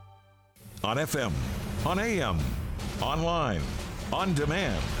On FM, on AM, online, on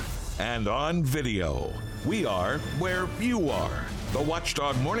demand, and on video. We are where you are. The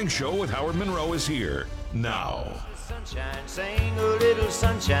Watchdog Morning Show with Howard Monroe is here now. Sunshine, sing a little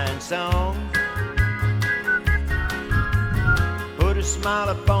sunshine song. Put a smile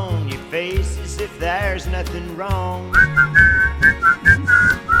upon your face as if there's nothing wrong.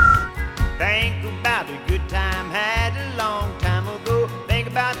 Think about a good time had a long time ago. Think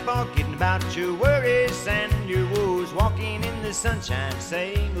about forgetting about your worries and your woes. Walking in the sunshine,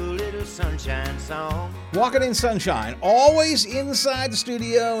 sing a little sunshine song. Walking in sunshine, always inside the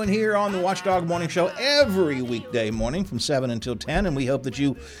studio and here on the Watchdog Morning Show every weekday morning from 7 until 10. And we hope that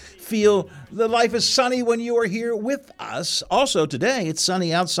you feel the life is sunny when you are here with us. Also today, it's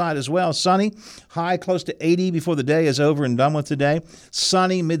sunny outside as well. Sunny, high close to 80 before the day is over and done with today.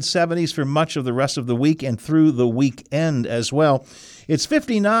 Sunny, mid-70s for much of the rest of the week and through the weekend as well. It's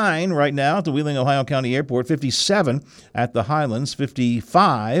 59 right now at the Wheeling, Ohio County Airport, 57 at the Highlands,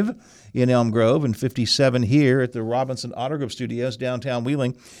 55 in Elm Grove, and 57 here at the Robinson Auto Group Studios, downtown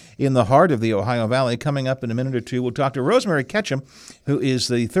Wheeling, in the heart of the Ohio Valley. Coming up in a minute or two, we'll talk to Rosemary Ketchum, who is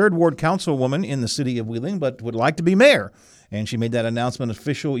the 3rd Ward Councilwoman in the city of Wheeling, but would like to be mayor. And she made that announcement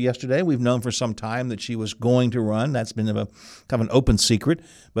official yesterday. We've known for some time that she was going to run. That's been kind of an open secret,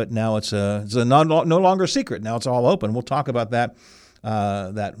 but now it's no longer a secret. Now it's all open. We'll talk about that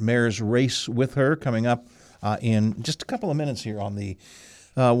mayor's race with her coming up in just a couple of minutes here on the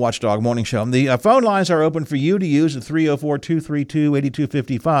Watchdog Morning Show. The phone lines are open for you to use at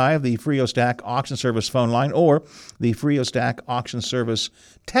 304-232-8255, the Frio Stack Auction Service phone line, or the Frio Stack Auction Service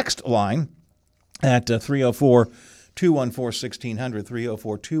text line at 304-214-1600,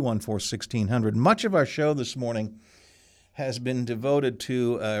 304-214-1600. Much of our show this morning has been devoted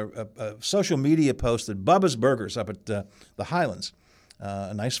to a social media post that Bubba's Burgers up at the Highlands,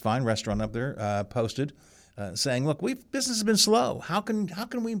 a nice fine restaurant up there, posted, saying, look, business has been slow. How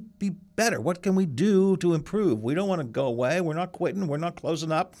can we be better? What can we do to improve? We don't want to go away. We're not quitting. We're not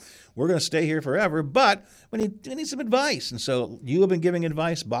closing up. We're going to stay here forever, but we need some advice. And so you have been giving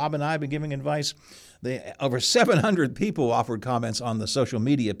advice. Bob and I have been giving advice. Over 700 people offered comments on the social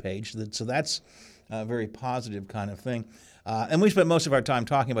media page. So that's a very positive kind of thing. And we spent most of our time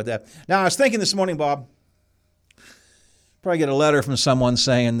talking about that. Now, I was thinking this morning, Bob, probably get a letter from someone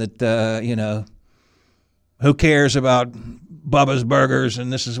saying that, who cares about Bubba's Burgers,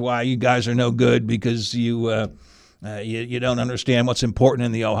 and this is why you guys are no good because you don't understand what's important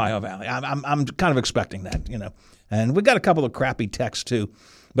in the Ohio Valley. I'm kind of expecting that, And we got a couple of crappy texts too,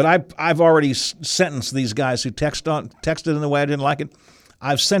 but I've already sentenced these guys who texted in the way I didn't like it.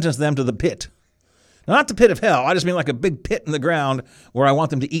 I've sentenced them to the pit. Now, not the pit of hell. I just mean like a big pit in the ground where I want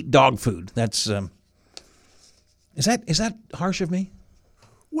them to eat dog food. That's is that harsh of me?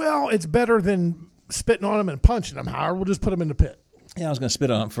 Well, it's better than spitting on them and punching them, Howard. We'll just put them in the pit. Yeah, I was going to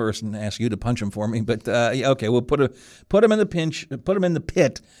spit on them first and ask you to punch them for me, but okay, we'll put them in the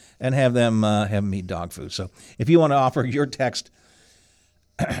pit, and have them eat dog food. So if you want to offer your text,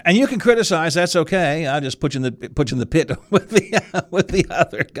 and you can criticize, that's okay. I'll just put you in the pit with the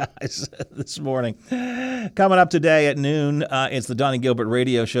other guys this morning. Coming up today at noon, it's the Donnie Gilbert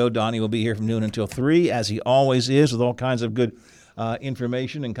Radio Show. Donnie will be here from noon until 3, as he always is, with all kinds of good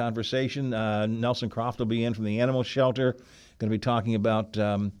information and conversation. Nelson Croft will be in from the animal shelter. Going to be talking about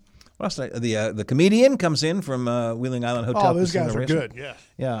the comedian comes in from Wheeling Island Hotel. Oh, those guys are good.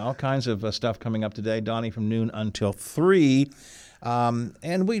 Yeah, all kinds of stuff coming up today. Donnie from noon until 3. And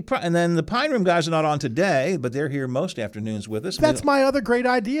then the Pine Room guys are not on today, but they're here most afternoons with us. That's my other great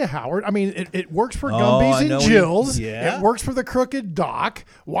idea, Howard. I mean, it works for Gumby's and Jill's. Yeah. It works for the Crooked Doc.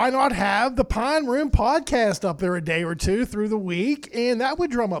 Why not have the Pine Room podcast up there a day or two through the week? And that would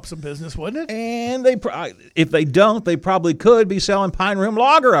drum up some business, wouldn't it? And if they don't, they probably could be selling Pine Room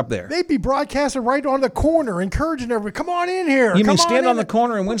Lager up there. They'd be broadcasting right on the corner, encouraging everybody, come on in here. You mean stand on the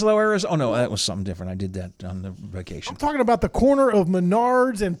corner in Winslow, Arizona? Oh, no, that was something different. I did that on the vacation. I'm talking about the corner of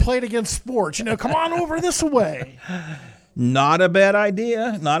Menards and Play It Against Sports. Come on over this way. Not a bad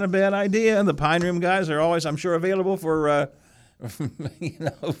idea. Not a bad idea. The Pine Room guys are always, I'm sure, available for, what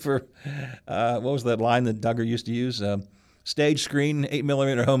was that line that Duggar used to use? Stage, screen,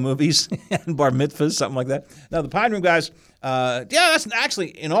 8mm home movies, and bar mitzvahs, something like that. Now, the Pine Room guys, that's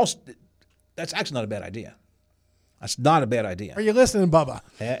actually not a bad idea. That's not a bad idea. Are you listening, Bubba?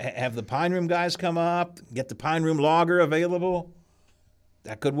 Have the Pine Room guys come up, get the Pine Room Lager available.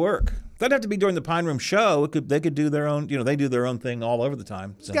 That could work. Doesn't have to be during the Pine Room show. They could do their own, they do their own thing all over the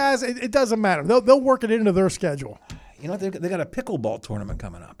time. So. Guys, it doesn't matter. They'll work it into their schedule. They got a pickleball tournament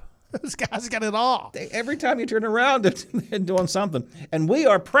coming up. Those guys got it all. Every time you turn around, they're doing something. And we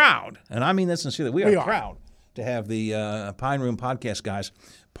are proud, and I mean this sincerely, we are proud to have the Pine Room Podcast guys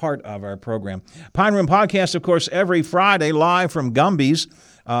part of our program. Pine Room Podcast, of course, every Friday live from Gumby's,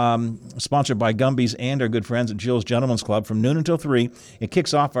 sponsored by Gumby's and our good friends at Jill's Gentlemen's Club from noon until 3. It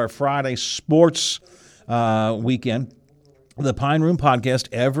kicks off our Friday sports weekend. The Pine Room Podcast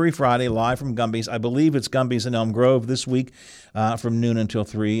every Friday live from Gumby's. I believe it's Gumby's in Elm Grove this week from noon until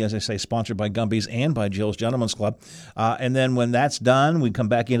 3. As I say, sponsored by Gumby's and by Jill's Gentlemen's Club. And then when that's done, we come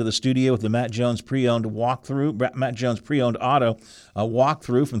back into the studio with the Matt Jones Pre-Owned Auto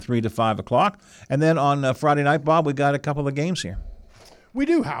walkthrough from 3 to 5 o'clock. And then on Friday night, Bob, we got a couple of games here. We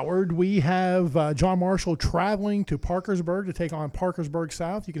do, Howard. We have John Marshall traveling to Parkersburg to take on Parkersburg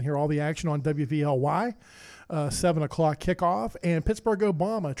South. You can hear all the action on WVLY. 7 o'clock kickoff, and Pittsburgh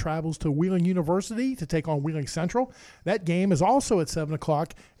Obama travels to Wheeling University to take on Wheeling Central. That game is also at 7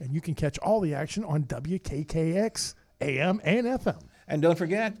 o'clock, and you can catch all the action on WKKX, AM and FM. And don't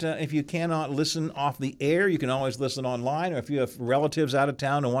forget, if you cannot listen off the air, you can always listen online, or if you have relatives out of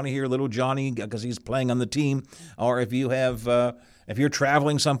town and want to hear little Johnny because he's playing on the team, or if you have... if you're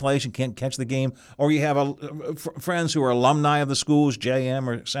traveling someplace and can't catch the game, or you have friends who are alumni of the schools, JM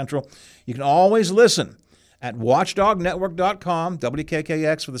or Central, you can always listen at watchdognetwork.com,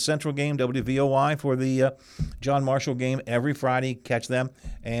 WKKX for the Central game, WVOY for the John Marshall game every Friday. Catch them,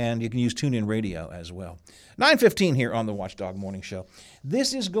 and you can use TuneIn Radio as well. 9:15 here on the Watchdog Morning Show.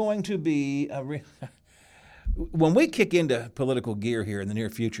 This is going to be when we kick into political gear here in the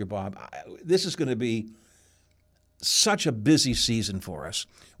near future, Bob, this is going to be such a busy season for us.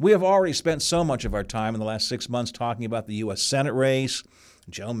 We have already spent so much of our time in the last 6 months talking about the U.S. Senate race,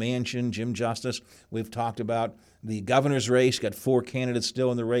 Joe Manchin, Jim Justice. We've talked about the governor's race. Got 4 candidates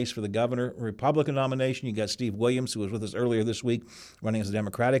still in the race for the governor Republican nomination. You got Steve Williams, who was with us earlier this week, running as a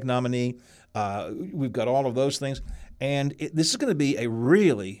Democratic nominee. We've got all of those things. And this is going to be a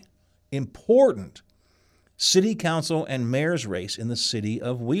really important city council and mayor's race in the city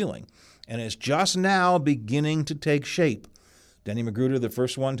of Wheeling. And it's just now beginning to take shape. Denny Magruder, the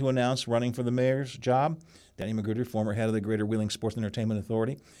first one to announce running for the mayor's job. Denny Magruder, former head of the Greater Wheeling Sports and Entertainment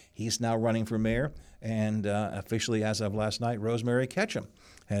Authority. He's now running for mayor. And officially, as of last night, Rosemary Ketchum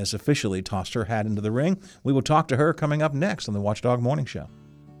has officially tossed her hat into the ring. We will talk to her coming up next on the Watchdog Morning Show.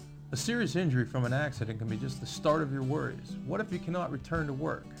 A serious injury from an accident can be just the start of your worries. What if you cannot return to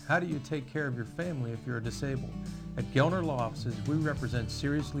work? How do you take care of your family if you're disabled? At Gellner Law Offices, we represent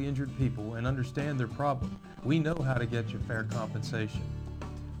seriously injured people and understand their problem. We know how to get you fair compensation.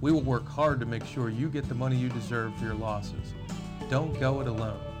 We will work hard to make sure you get the money you deserve for your losses. Don't go it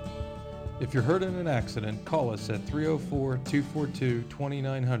alone. If you're hurt in an accident, call us at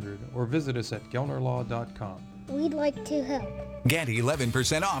 304-242-2900 or visit us at gellnerlaw.com. We'd like to help. Get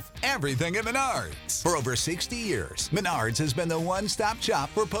 11% off everything at Menards. For over 60 years, Menards has been the one-stop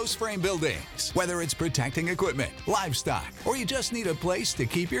shop for post-frame buildings. Whether it's protecting equipment, livestock, or you just need a place to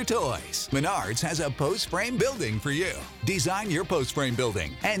keep your toys, Menards has a post-frame building for you. Design your post-frame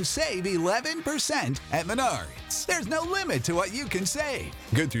building and save 11% at Menards. There's no limit to what you can save.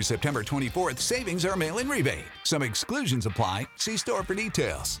 Good through September 24th, savings are mail-in rebate. Some exclusions apply. See store for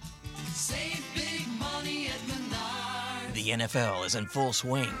details. Save big money at Menards. The NFL is in full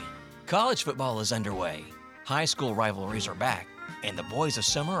swing. College football is underway. High school rivalries are back, and the boys of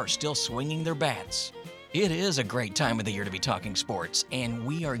summer are still swinging their bats. It is a great time of the year to be talking sports, and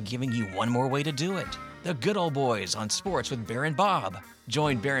we are giving you one more way to do it. The Good Old Boys on Sports with Bear and Bob.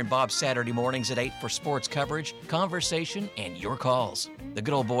 Join Bear and Bob Saturday mornings at 8 for sports coverage, conversation, and your calls. The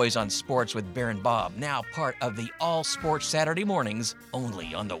Good Old Boys on Sports with Bear and Bob, now part of the All Sports Saturday mornings,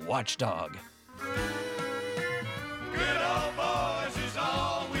 only on the Watchdog. Good old boys is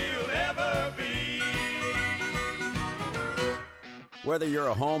all we'll ever be. Whether you're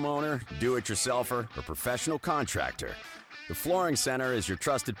a homeowner, do-it-yourselfer, or professional contractor, the Flooring Center is your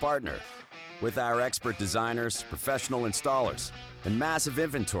trusted partner. With our expert designers, professional installers, and massive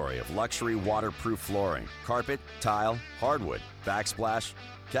inventory of luxury waterproof flooring, carpet, tile, hardwood, backsplash,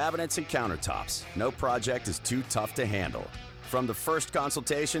 cabinets, and countertops, no project is too tough to handle. From the first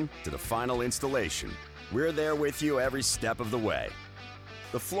consultation to the final installation, we're there with you every step of the way.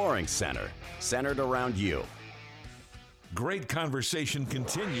 The Flooring Center, centered around you. Great conversation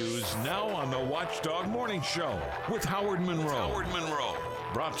continues now on the Watchdog Morning Show with Howard Monroe.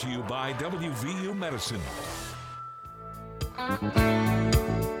 Brought to you by WVU Medicine.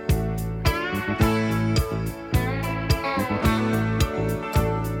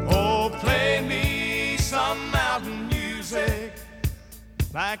 Oh, play me some mountain music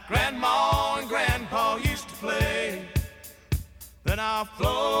like Grandma and Grandpa used to play. Then I'll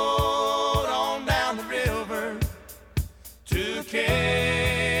float on down the river to the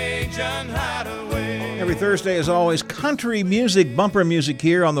Cajun Hideaway. Every Thursday, as always, country music, bumper music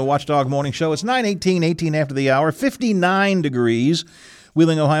here on the Watchdog Morning Show. It's 9:18, 18 after the hour, 59 degrees.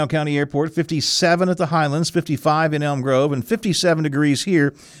 Wheeling, Ohio County Airport, 57 at the Highlands, 55 in Elm Grove, and 57 degrees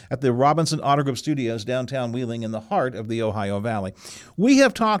here at the Robinson Auto Group Studios, downtown Wheeling, in the heart of the Ohio Valley. We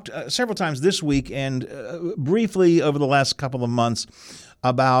have talked several times this week and briefly over the last couple of months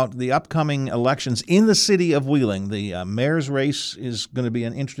about the upcoming elections in the city of Wheeling. The mayor's race is going to be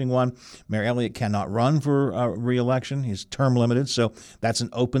an interesting one. Mayor Elliott cannot run for re-election. He's term limited, so that's an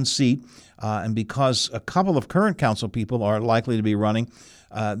open seat. And because a couple of current council people are likely to be running,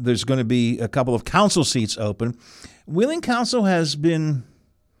 there's going to be a couple of council seats open. Wheeling Council has been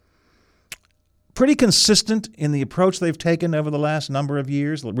pretty consistent in the approach they've taken over the last number of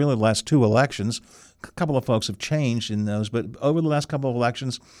years, really the last two elections. A couple of folks have changed in those, but over the last couple of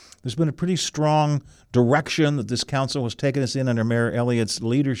elections, there's been a pretty strong direction that this council has taken us in under Mayor Elliott's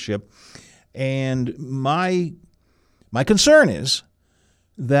leadership. And my concern is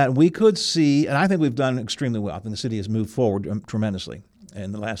that we could see, and I think we've done extremely well. I think the city has moved forward tremendously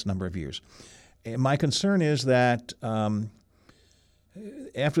in the last number of years. And my concern is that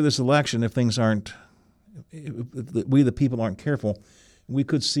after this election, if things aren't, if we the people aren't careful, we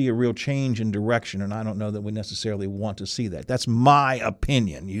could see a real change in direction, and I don't know that we necessarily want to see that. That's my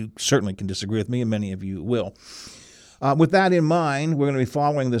opinion. You certainly can disagree with me, and many of you will. With that in mind, we're going to be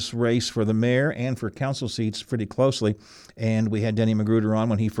following this race for the mayor and for council seats pretty closely. And we had Denny Magruder on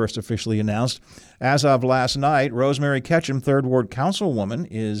when he first officially announced. As of last night, Rosemary Ketchum, 3rd Ward councilwoman,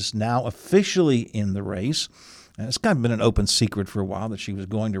 is now officially in the race. And it's kind of been an open secret for a while that she was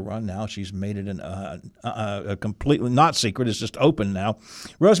going to run. Now she's made it a completely not secret. It's just open now.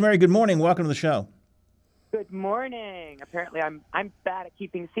 Rosemary, good morning. Welcome to the show. Good morning. Apparently, I'm bad at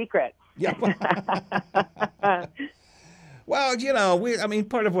keeping secrets. Yeah. Well, you know,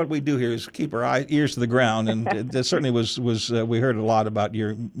 part of what we do here is keep our ears to the ground, and it certainly was we heard a lot about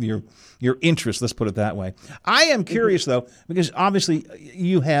your interest. Let's put it that way. I am curious though, because obviously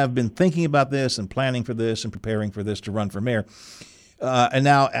you have been thinking about this and planning for this and preparing for this to run for mayor. And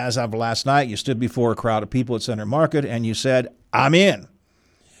now, as of last night, you stood before a crowd of people at Center Market and you said, "I'm in."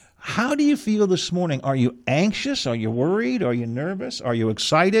 How do you feel this morning? Are you anxious? Are you worried? Are you nervous? Are you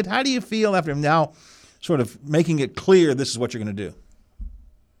excited? How do you feel after now sort of making it clear this is what you're going to do?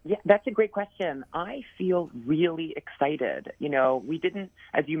 Yeah, that's a great question. I feel really excited. You know, we didn't,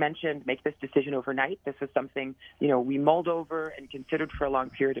 as you mentioned, make this decision overnight. This is something, we mulled over and considered for a long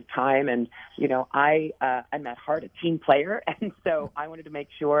period of time. And, I'm at heart a team player. And so I wanted to make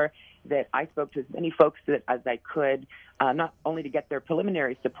sure that I spoke to as many folks as I could, not only to get their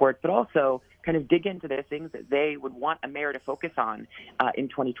preliminary support, but also kind of dig into the things that they would want a mayor to focus on in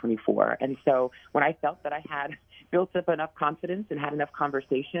 2024. And so when I felt that I had built up enough confidence and had enough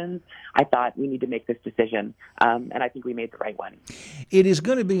conversations, I thought we need to make this decision, and I think we made the right one. It is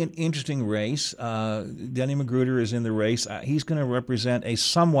going to be an interesting race. Denny Magruder is in the race. He's going to represent a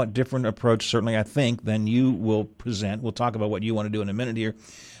somewhat different approach, certainly, I think, than you will present. We'll talk about what you want to do in a minute here.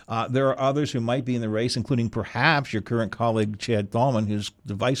 There are others who might be in the race, including perhaps your current colleague, Chad Thalman, who's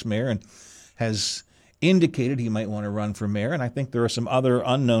the vice mayor and has indicated he might want to run for mayor. And I think there are some other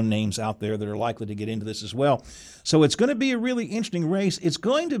unknown names out there that are likely to get into this as well. So it's going to be a really interesting race. It's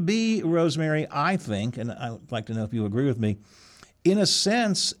going to be, Rosemary, I think, and I'd like to know if you agree with me, in a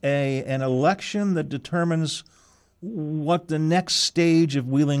sense, an election that determines what the next stage of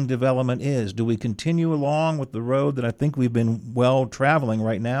Wheeling development is. Do we continue along with the road that I think we've been well traveling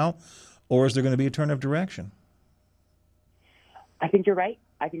right now, or is there going to be a turn of direction? I think you're right.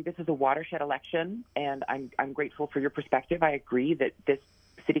 I think this is a watershed election, and I'm grateful for your perspective. I agree that this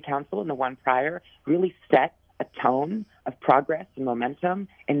city council and the one prior really set a tone of progress and momentum,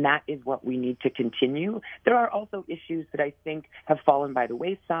 and that is what we need to continue. There are also issues that I think have fallen by the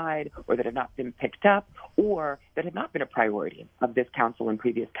wayside or that have not been picked up or that have not been a priority of this council and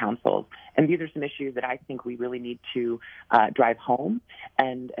previous councils. And these are some issues that I think we really need to drive home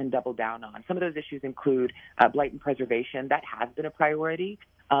and double down on. Some of those issues include blight and preservation. That has been a priority.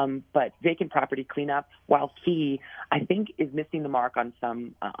 But vacant property cleanup, while key, I think is missing the mark on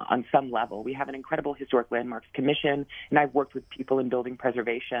some level. We have an incredible Historic Landmarks Commission, and I've worked with people in building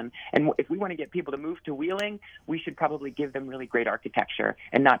preservation. And if we want to get people to move to Wheeling, we should probably give them really great architecture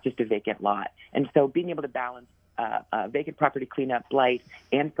and not just a vacant lot. And so being able to balance vacant property cleanup, blight,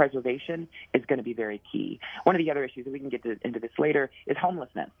 and preservation is going to be very key. One of the other issues, and we can get into this later, is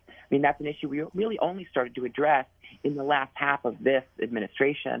homelessness. mean, that's an issue we really only started to address in the last half of this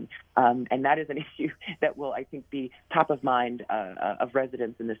administration, and that is an issue that will, I think, be top of mind of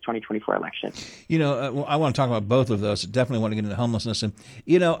residents in this 2024 election. Well, I want to talk about both of those. Definitely want to get into homelessness. And,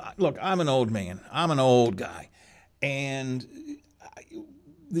 look, I'm an old man. I'm an old guy. And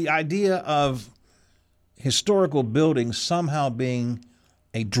the idea of historical buildings somehow being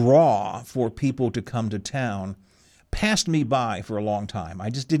a draw for people to come to town passed me by for a long time. I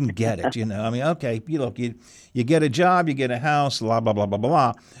just didn't get it, I mean, okay, you get a job, you get a house, blah, blah, blah, blah,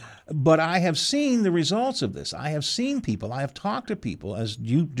 blah. But I have seen the results of this. I have seen people, I have talked to people, as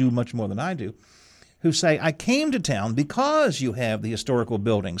you do much more than I do, who say, I came to town because you have the historical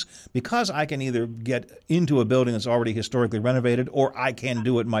buildings, because I can either get into a building that's already historically renovated or I can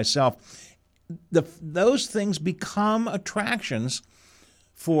do it myself. Those things become attractions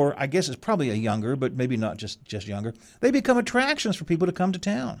for, I guess it's probably a younger, but maybe not just younger. They become attractions for people to come to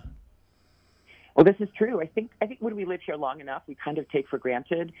town. Well, this is true. I think when we live here long enough, we kind of take for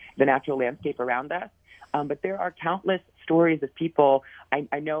granted the natural landscape around us. But there are countless stories of people.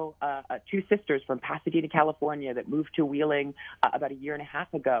 I know two sisters from Pasadena, California, that moved to Wheeling about a year and a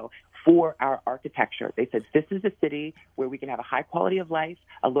half ago for our architecture. They said, this is a city where we can have a high quality of life,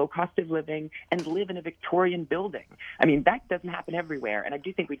 a low cost of living, and live in a Victorian building. I mean, that doesn't happen everywhere. And I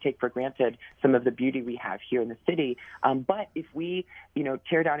do think we take for granted some of the beauty we have here in the city. But if we,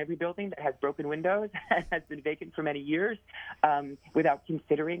 tear down every building that has broken windows and has been vacant for many years, without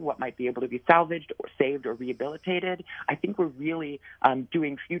considering what might be able to be salvaged or saved or rehabilitated, I think we're really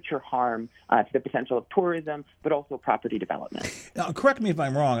doing future harm to the potential of tourism, but also property development. Now, correct me if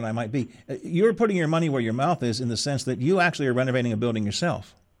I'm wrong, and I might be. You're putting your money where your mouth is in the sense that you actually are renovating a building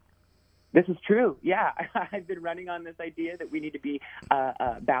yourself. This is true. Yeah, I've been running on this idea that we need to be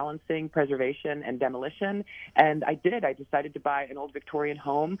balancing preservation and demolition, and I did. I decided to buy an old Victorian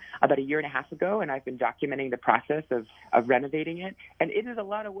home about a year and a half ago, and I've been documenting the process of renovating it, and it is a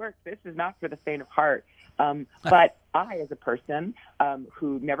lot of work. This is not for the faint of heart, but I, as a person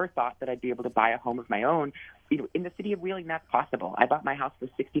who never thought that I'd be able to buy a home of my own, in the city of Wheeling, that's possible. I bought my house for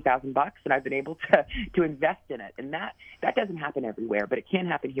 $60,000, and I've been able to invest in it. And that doesn't happen everywhere, but it can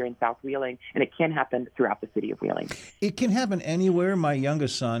happen here in South Wheeling, and it can happen throughout the city of Wheeling. It can happen anywhere. My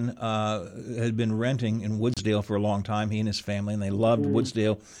youngest son had been renting in Woodsdale for a long time, he and his family, and they loved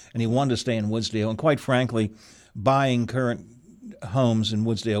Woodsdale, and he wanted to stay in Woodsdale. And quite frankly, buying current homes in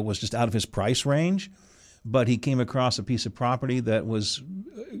Woodsdale was just out of his price range. But he came across a piece of property that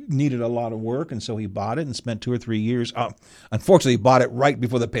needed a lot of work, and so he bought it and spent 2 or 3 years. Unfortunately, he bought it right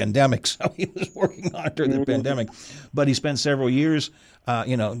before the pandemic, so he was working on it during the pandemic. But he spent several years,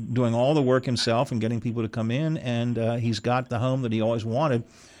 doing all the work himself and getting people to come in, and he's got the home that he always wanted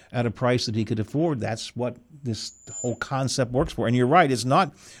at a price that he could afford. That's what this whole concept works for. And you're right, it's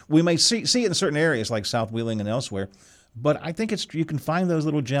not. We may see it in certain areas like South Wheeling and elsewhere, but I think you can find those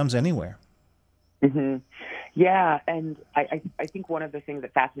little gems anywhere. Mm-hmm. Yeah, and I think one of the things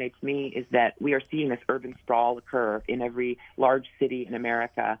that fascinates me is that we are seeing this urban sprawl occur in every large city in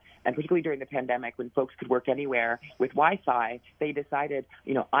America, and particularly during the pandemic when folks could work anywhere with Wi-Fi, they decided,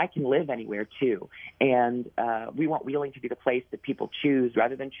 I can live anywhere too. And we want Wheeling to be the place that people choose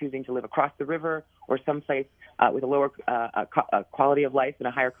rather than choosing to live across the river or someplace with a lower quality of life and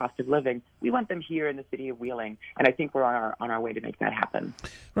a higher cost of living. We want them here in the city of Wheeling, and I think we're on our way to make that happen.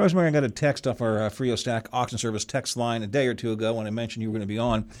 Rosemary, I got a text off our Frio Stack auction service text line a day or two ago when I mentioned you were going to be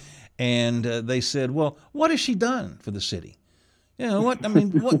on, and they said, well, what has she done for the city? What? I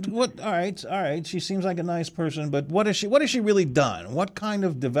mean, what? All right. She seems like a nice person, but what has she really done? What kind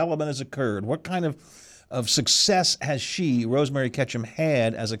of development has occurred? What kind of success has she, Rosemary Ketchum,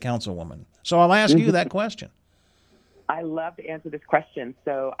 had as a councilwoman? So I'll ask you that question. I love to answer this question.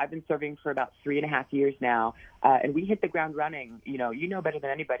 So I've been serving for about 3.5 years now, and we hit the ground running. You know better than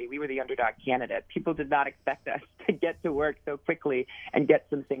anybody, we were the underdog candidate. People did not expect us to get to work so quickly and get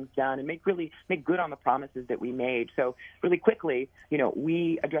some things done and make good on the promises that we made. So really quickly,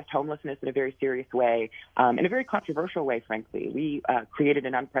 we addressed homelessness in a very serious way, in a very controversial way, frankly. We created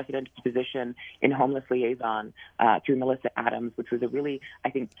an unprecedented position in homeless liaison through Melissa Adams, which was a really, I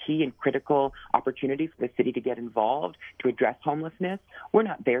think, key and critical opportunity for the city to get involved to address homelessness. We're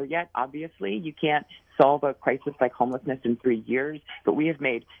not there yet, obviously. You can't solve a crisis like homelessness in 3 years, but we have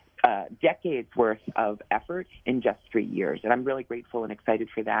made decades worth of effort in just 3 years. And I'm really grateful and excited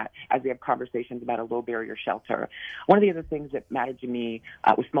for that as we have conversations about a low barrier shelter. One of the other things that mattered to me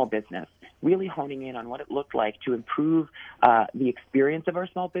was small business. really honing in on what it looked like to improve the experience of our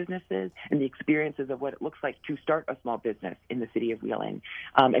small businesses and the experiences of what it looks like to start a small business in the city of Wheeling.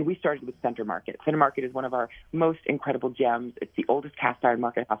 And we started with Center Market. Center Market is one of our most incredible gems. It's the oldest cast iron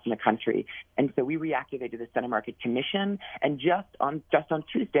market house in the country. And so we reactivated the Center Market Commission. And just on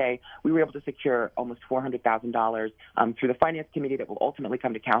Tuesday, we were able to secure almost $400,000 through the Finance Committee that will ultimately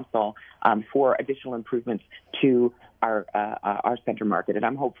come to Council for additional improvements to our Center Market, and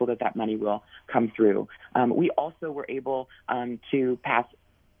I'm hopeful that money will come through. We also were able to pass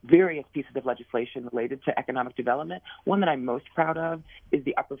various pieces of legislation related to economic development. One that I'm most proud of is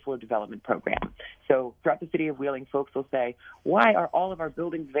the Upper Floor Development Program. So throughout the city of Wheeling, folks will say, why are all of our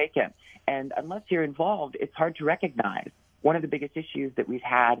buildings vacant? And unless you're involved, it's hard to recognize. One of the biggest issues that we've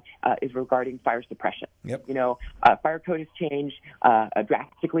had is regarding fire suppression. Yep. Fire code has changed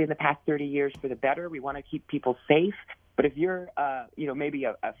drastically in the past 30 years for the better. We want to keep people safe. But if you're, maybe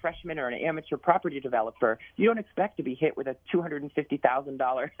a freshman or an amateur property developer, you don't expect to be hit with a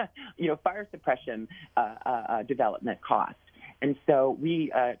 $250,000, fire suppression development cost. And so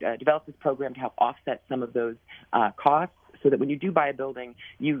we developed this program to help offset some of those costs, so that when you do buy a building,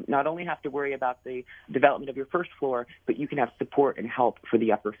 you not only have to worry about the development of your first floor, but you can have support and help for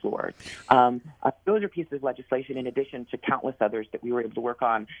the upper floors. Those are pieces of legislation in addition to countless others that we were able to work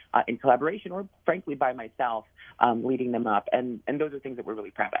on in collaboration or, frankly, by myself leading them up. And those are things that we're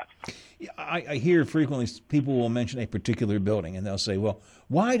really proud of. I hear frequently people will mention a particular building, and they'll say, well,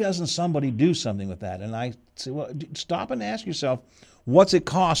 why doesn't somebody do something with that? And I say, well, stop and ask yourself, what's it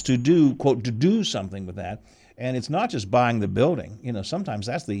cost to do, quote, to do something with that? And it's not just buying the building. Sometimes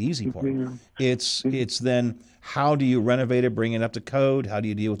that's the easy part. Mm-hmm. It's then how do you renovate it, bring it up to code? How do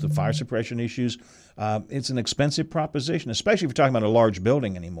you deal with the fire suppression issues? It's an expensive proposition, especially if you're talking about a large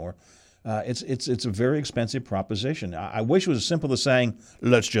building anymore. It's a very expensive proposition. I wish it was as simple as saying,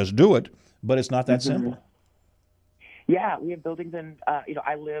 let's just do it, but it's not that simple. Yeah, we have buildings in,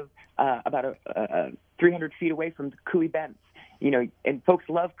 I live about 300 feet away from Cooey Bents. And folks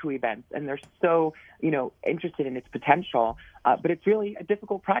love Cooey Bents, and they're so, interested in its potential. But it's really a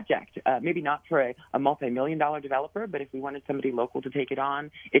difficult project, maybe not for a multi-million-dollar developer, but if we wanted somebody local to take it on,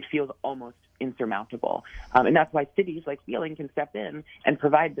 it feels almost insurmountable. And that's why cities like Wheeling can step in and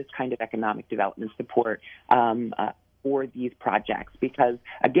provide this kind of economic development support for these projects. Because,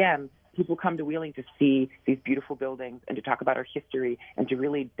 again, people come to Wheeling to see these beautiful buildings and to talk about our history and to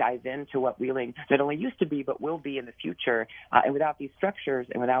really dive into what Wheeling not only used to be but will be in the future. And without these structures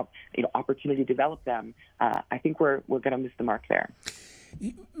and without opportunity to develop them, I think we're going to miss the mark there.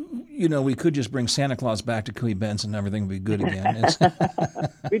 We could just bring Santa Claus back to Cooey Bents and everything would be good again.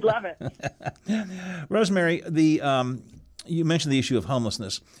 We'd love it. Rosemary, you mentioned the issue of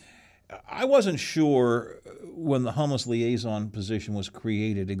homelessness. I wasn't sure when the homeless liaison position was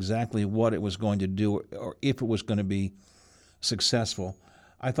created exactly what it was going to do or if it was going to be successful.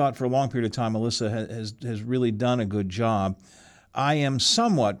 I thought for a long period of time Melissa has really done a good job. I am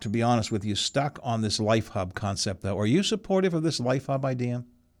somewhat, to be honest with you, stuck on this Life Hub concept, though. Are you supportive of this Life Hub idea?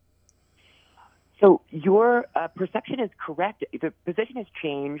 So your perception is correct. The position has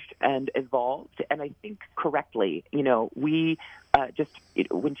changed and evolved, and I think correctly. We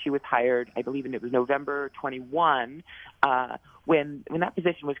when she was hired, I believe it was November 21, when that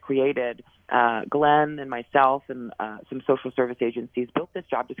position was created, Glenn and myself and some social service agencies built this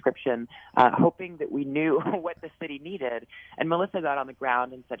job description, hoping that we knew what the city needed. And Melissa got on the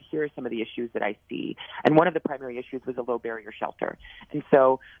ground and said, here are some of the issues that I see. And one of the primary issues was a low barrier shelter. And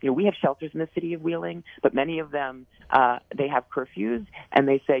so, we have shelters in the city of Wheeling, but many of them, they have curfews, and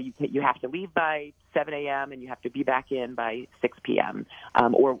they say you have to leave by 7 a.m. and you have to be back in by 6 p.m.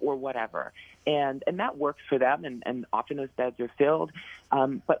 Or whatever. And that works for them, and often those beds are filled.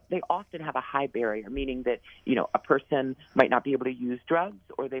 But they often have a high barrier, meaning that, a person might not be able to use drugs,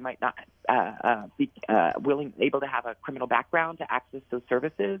 or they might not be able to have a criminal background to access those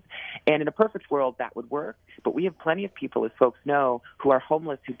services. And in a perfect world, that would work. But we have plenty of people, as folks know, who are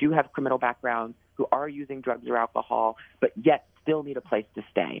homeless, who do have criminal backgrounds, who are using drugs or alcohol, but yet still need a place to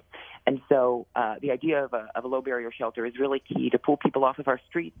stay. And so the idea of a low-barrier shelter is really key to pull people off of our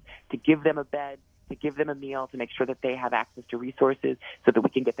streets, to give them a bed, to give them a meal, to make sure that they have access to resources so that we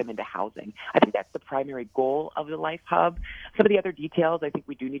can get them into housing. I think that's the primary goal of the Life Hub. Some of the other details I think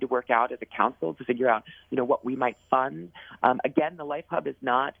we do need to work out as a council to figure out, what we might fund. Again, the Life Hub is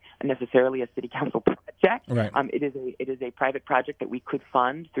not necessarily a city council project. Right. It is a private project that we could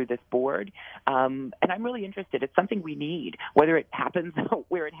fund through this board. And I'm really interested. It's something we need, whether it happens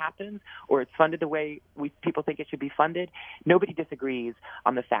where it happens or it's funded the way people think it should be funded. Nobody disagrees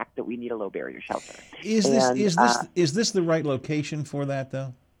on the fact that we need a low barrier shelter. Is this the right location for that,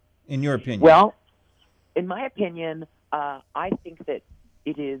 though? in your opinion? Well, in my opinion, I think that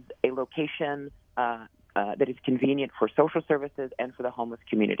it is a location that is convenient for social services and for the homeless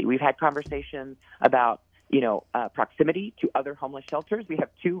community. We've had conversations about proximity to other homeless shelters. We have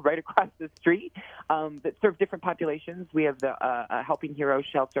two right across the street that serve different populations. We have the Helping Heroes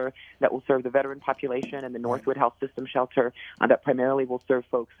shelter that will serve the veteran population, and the Northwood Health System shelter that primarily will serve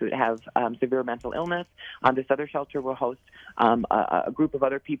folks that have severe mental illness. This other shelter will host a group of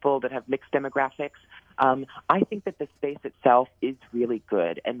other people that have mixed demographics. I think that the space itself is really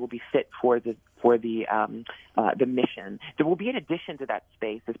good and will be fit for the mission. There will be an addition to that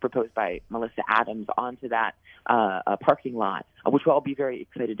space, as proposed by Melissa Adams, onto that parking lot, which we'll all be very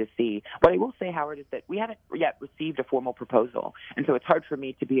excited to see. What I will say, Howard, is that we haven't yet received a formal proposal, and so it's hard for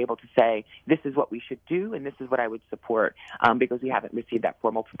me to be able to say this is what we should do and this is what I would support, because we haven't received that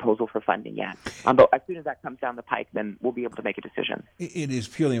formal proposal for funding yet. But as soon as that comes down the pike, then we'll be able to make a decision. It is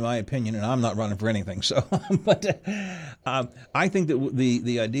purely my opinion, and I'm not running for anything. So, but I think that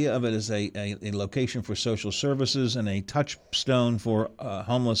the idea of it as a location for social services and a touchstone for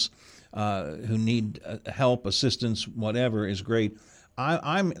homeless who need help, assistance, whatever, is great.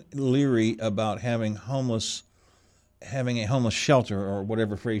 I'm leery about having a homeless shelter, or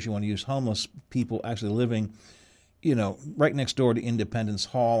whatever phrase you want to use, homeless people actually living, right next door to Independence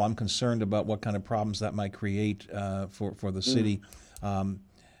Hall. I'm concerned about what kind of problems that might create for the city.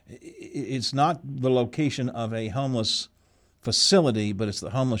 It's not the location of a homeless facility, but it's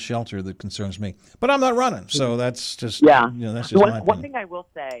the homeless shelter that concerns me. But I'm not running, so that's just that's just my opinion. One thing I will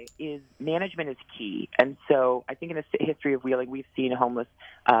say is management is key, and so I think in the history of Wheeling, we've seen homeless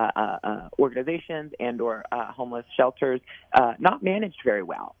organizations and/or homeless shelters not managed very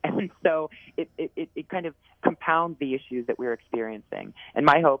well, and so it kind of compounds the issues that we're experiencing. And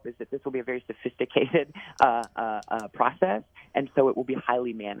my hope is that this will be a very sophisticated process, and so it will be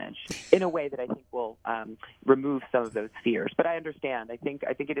highly managed in a way that I think will remove some of those fears. But I understand. I think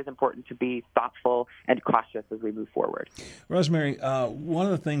it is important to be thoughtful and cautious as we move forward. Rosemary, one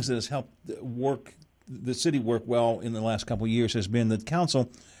of the things that has helped the city work well in the last couple of years has been that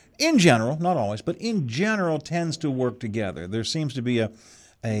council, in general, not always, but in general, tends to work together. There seems to be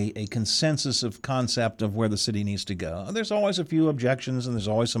a consensus of concept of where the city needs to go. There's always a few objections and there's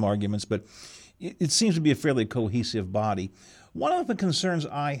always some arguments, but it seems to be a fairly cohesive body. One of the concerns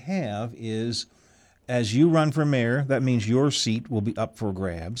I have is, as you run for mayor, that means your seat will be up for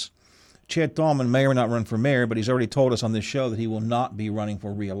grabs. Chad Thalman may or may not run for mayor, but he's already told us on this show that he will not be running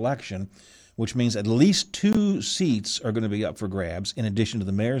for re-election, which means at least 2 seats are going to be up for grabs in addition to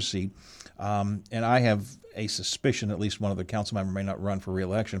the mayor's seat. And I have a suspicion at least one of the council members may not run for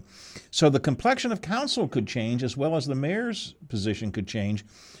re-election. So the complexion of council could change, as well as the mayor's position could change.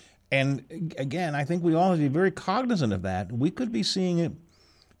 And again, I think we all have to be very cognizant of that. We could be seeing a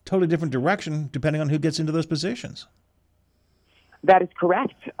totally different direction depending on who gets into those positions. That is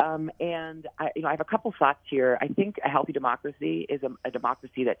correct. And I have a couple thoughts here. I think a healthy democracy is a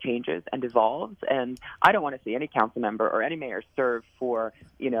democracy that changes and evolves. And I don't want to see any council member or any mayor serve for,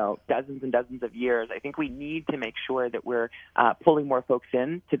 dozens and dozens of years. I think we need to make sure that we're pulling more folks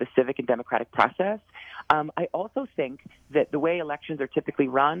in to the civic and democratic process. I also think that the way elections are typically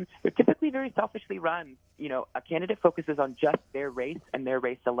run, they're typically very selfishly run. A candidate focuses on just their race and their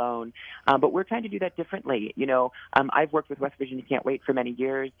race alone. But we're trying to do that differently. I've worked with West Virginia Can't Wait for many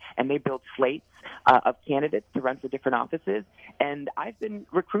years, and they build slates of candidates to run for different offices. And I've been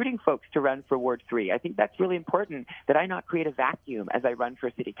recruiting folks to run for Ward 3. I think that's really important, that I not create a vacuum as I run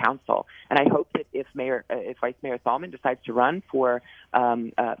for city council. And I hope that if Vice Mayor Thalman decides to run for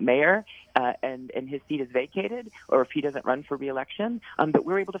mayor and his seat is vacated, or if he doesn't run for re-election, that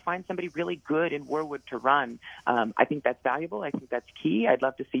we're able to find somebody really good in Warwood to run. I think that's valuable. I think that's key. I'd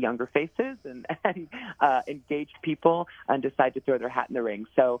love to see younger faces and engaged people and decide to throw their hat in the ring.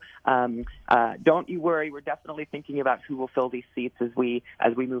 So don't you worry. We're definitely thinking about who will fill these seats as we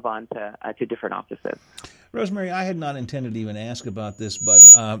move on to different offices. Rosemary, I had not intended to even ask about this, but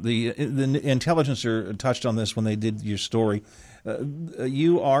the Intelligencer touched on this when they did your story.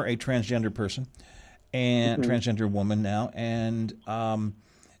 You are a transgender person and transgender woman now, and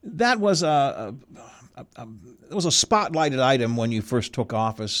that was a spotlighted item when you first took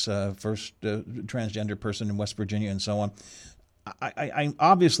office, first transgender person in West Virginia and so on. I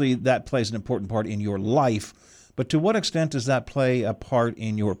obviously that plays an important part in your life, but to what extent does that play a part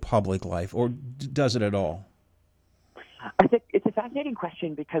in your public life, or does it at all? I think it's a fascinating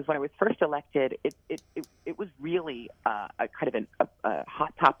question, because when I was first elected, it was really a kind of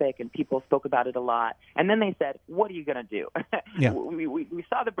hot topic, and people spoke about it a lot. And then they said, what are you going to do? Yeah. We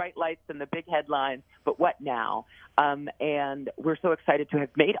saw the bright lights and the big headlines, but what now? And we're so excited to have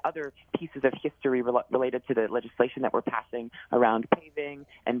made other pieces of history related to the legislation that we're passing around paving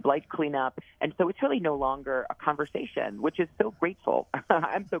and blight cleanup. And so it's really no longer a conversation, which is so grateful.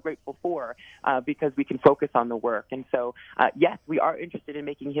 I'm so grateful for, because we can focus on the work. And so, yes, we are interested in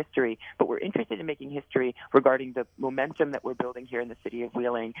making history, but we're interested in making history regarding the momentum that we're building here in the city of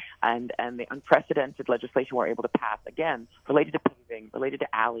Wheeling and the unprecedented legislation we're able to pass, again, related to paving, related to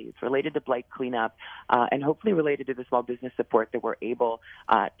alleys, related to blight cleanup, and hopefully related to the small business support that we're able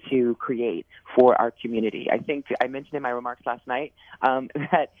to create for our community. I think I mentioned in my remarks last night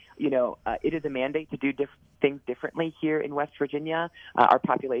that, it is a mandate to do things differently here in West Virginia. Our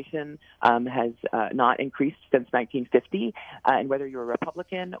population has not increased since 1950, and whether you're a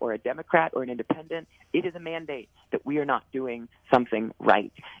Republican or a Democrat or an independent, it is a mandate that we are not doing something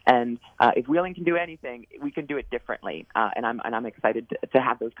right. And if Wheeling can do anything, we can do it differently. And I'm excited to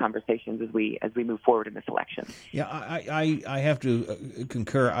have those conversations as we move forward in this election. Yeah, I have to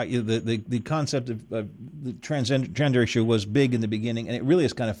concur. The concept of the transgender issue was big in the beginning, and it really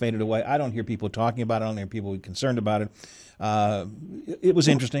has kind of faded away. I don't hear people talking about it. I don't hear people concerned about it. It was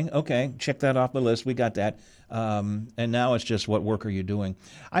interesting. Okay, check that off the list. We got that. And now it's just, what work are you doing?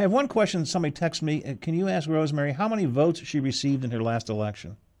 I have one question. Somebody texted me. Can you ask Rosemary how many votes she received in her last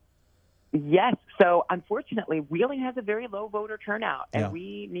election? Yes. So unfortunately, Wheeling has a very low voter turnout, and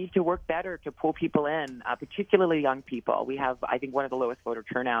we need to work better to pull people in, particularly young people. We have, I think, one of the lowest voter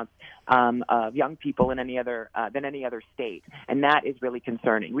turnouts of young people than any other state, and that is really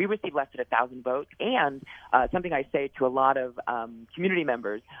concerning. We received less than 1,000 votes, and something I say to a lot of community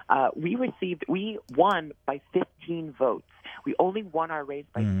members, we won by 15 votes. We only won our race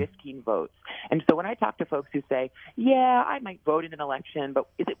by 15 votes. And so when I talk to folks who say, yeah, I might vote in an election, but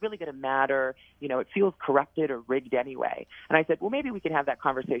is it really going to matter? It feels corrupted or rigged anyway. And I said, well, maybe we can have that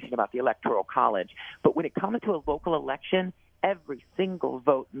conversation about the Electoral College. But when it comes to a local election, every single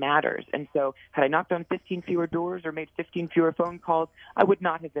vote matters. And so had I knocked on 15 fewer doors or made 15 fewer phone calls, I would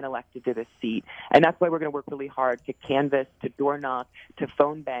not have been elected to this seat. And that's why we're going to work really hard to canvass, to door knock, to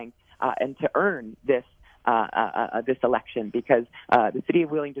phone bank, and to earn this election, because the city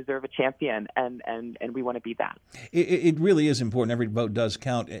of Wheeling deserve a champion, and we want to be that. It really is important. Every vote does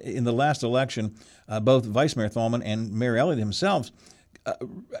count. In the last election, both Vice Mayor Thalman and Mayor Elliott himself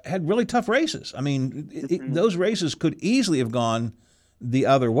had really tough races. I mean, those races could easily have gone the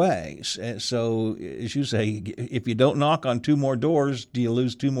other way. So, as you say, if you don't knock on 2 more doors, do you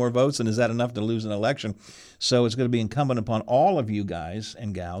lose 2 more votes, and is that enough to lose an election? So it's going to be incumbent upon all of you guys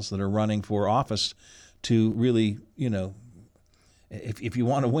and gals that are running for office to really, if you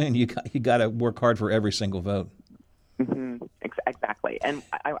want to win, you got to work hard for every single vote. Mm-hmm. Exactly. And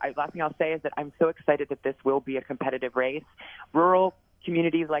last thing I'll say is that I'm so excited that this will be a competitive race. Rural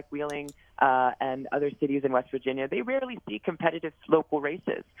communities like Wheeling and other cities in West Virginia, they rarely see competitive local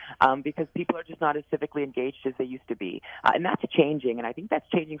races because people are just not as civically engaged as they used to be. And that's changing, and I think that's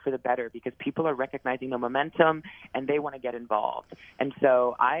changing for the better because people are recognizing the momentum and they want to get involved. And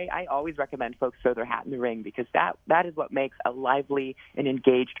so I always recommend folks throw their hat in the ring because that is what makes a lively and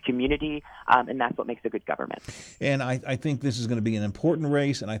engaged community, and that's what makes a good government. And I think this is going to be an important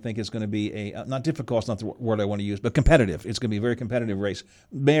race, and I think it's going to be not difficult, it's not the word I want to use, but competitive. It's going to be a very competitive race,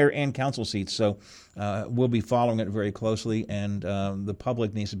 mayor and council seats. So we'll be following it very closely, and the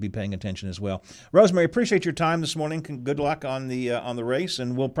public needs to be paying attention as well. Rosemary, appreciate your time this morning. Good luck on the race,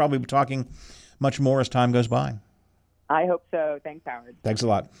 and we'll probably be talking much more as time goes by. I hope so. Thanks, Howard. Thanks a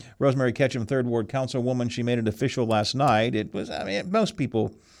lot. Rosemary Ketchum, 3rd Ward Councilwoman. She made it official last night. It was, most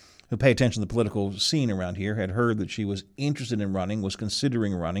people who pay attention to the political scene around here had heard that she was interested in running, was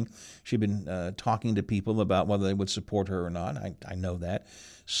considering running. She'd been talking to people about whether they would support her or not. I know that.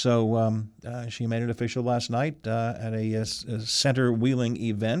 So she made it official last night at a Center Wheeling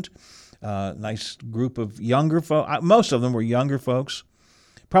event. Nice group of younger folks. Most of them were younger folks.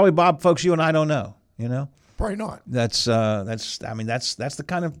 Probably, Bob, folks you and I don't know, Probably not. That's the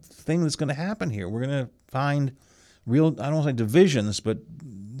kind of thing that's going to happen here. We're going to find real, I don't want to say divisions, but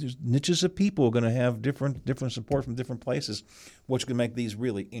there's niches of people going to have different support from different places, which can make these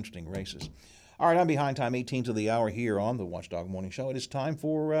really interesting races. All right, I'm behind time, 18 to the hour here on the Watchdog Morning Show. It is time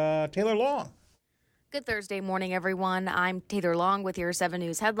for Taylor Long. Good Thursday morning, everyone. I'm Taylor Long with your 7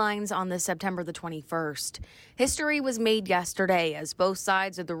 News headlines on this September the 21st. History was made yesterday as both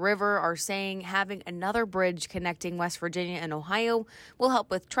sides of the river are saying having another bridge connecting West Virginia and Ohio will help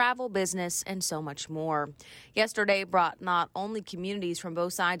with travel, business, and so much more. Yesterday brought not only communities from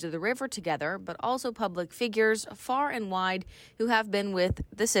both sides of the river together, but also public figures far and wide who have been with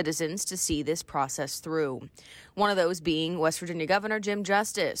the citizens to see this process through. One of those being West Virginia Governor Jim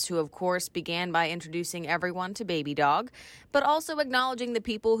Justice, who of course began by introducing everyone to Baby Dog, but also acknowledging the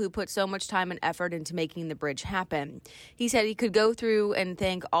people who put so much time and effort into making the bridge happen. He said he could go through and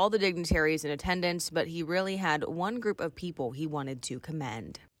thank all the dignitaries in attendance, but he really had one group of people he wanted to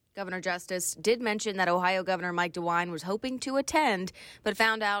commend. Governor Justice did mention that Ohio Governor Mike DeWine was hoping to attend, but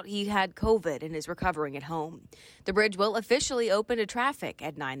found out he had COVID and is recovering at home. The bridge will officially open to traffic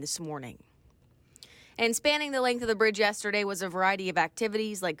at 9 this morning. And spanning the length of the bridge yesterday was a variety of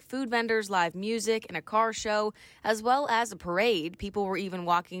activities like food vendors, live music, and a car show, as well as a parade. People were even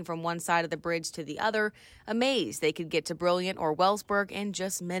walking from one side of the bridge to the other, amazed they could get to Brilliant or Wellsburg in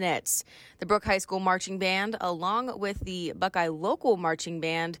just minutes. The Brooke High School Marching Band, along with the Buckeye Local Marching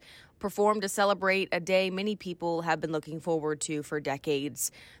Band, performed to celebrate a day many people have been looking forward to for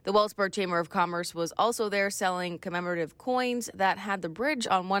decades. The Wellsburg Chamber of Commerce was also there selling commemorative coins that had the bridge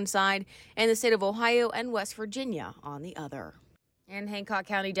on one side and the state of Ohio and West Virginia on the other. And Hancock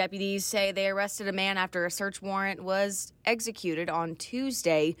County deputies say they arrested a man after a search warrant was executed on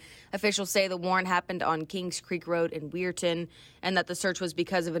Tuesday. Officials say the warrant happened on Kings Creek Road in Weirton and that the search was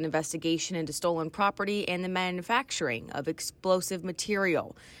because of an investigation into stolen property and the manufacturing of explosive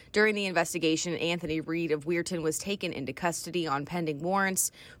material. During the investigation, Anthony Reed of Weirton was taken into custody on pending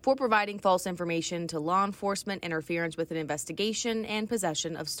warrants for providing false information to law enforcement, interference with an investigation, and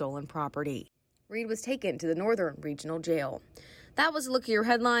possession of stolen property. Reed was taken to the Northern Regional Jail. That was a look at your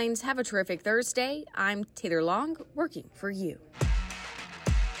headlines. Have a terrific Thursday. I'm Taylor Long, working for you.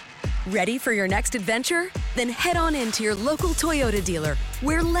 Ready for your next adventure? Then head on into your local Toyota dealer,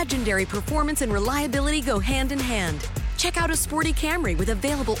 where legendary performance and reliability go hand in hand. Check out a sporty Camry with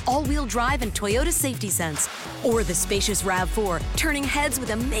available all-wheel drive and Toyota Safety Sense, or the spacious RAV4, turning heads with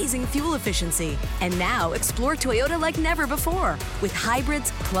amazing fuel efficiency. And now explore Toyota like never before, with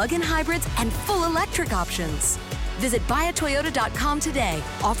hybrids, plug-in hybrids, and full electric options. Visit buyatoyota.com today.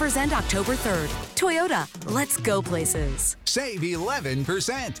 Offers end October 3rd. Toyota, let's go places. Save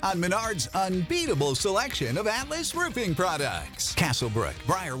 11% on Menard's unbeatable selection of Atlas roofing products. Castlebrook,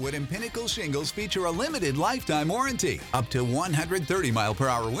 Briarwood, and Pinnacle shingles feature a limited lifetime warranty, up to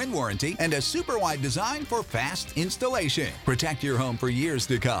 130-mile-per-hour wind warranty, and a super wide design for fast installation. Protect your home for years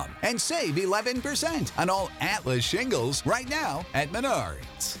to come and save 11% on all Atlas shingles right now at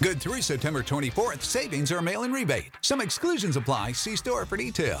Menards. Good through September 24th. Savings are mail-in rebate. Some exclusions apply. See store for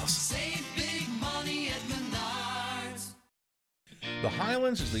details. Save big money at Menards. The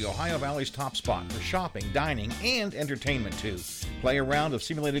Highlands is the Ohio Valley's top spot for shopping, dining, and entertainment, too. Play a round of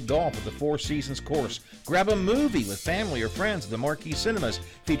simulated golf at the Four Seasons course. Grab a movie with family or friends at the Marquee Cinemas,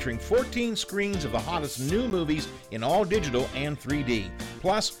 featuring 14 screens of the hottest new movies in all digital and 3D.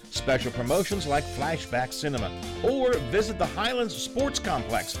 Plus, special promotions like Flashback Cinema. Or visit the Highlands Sports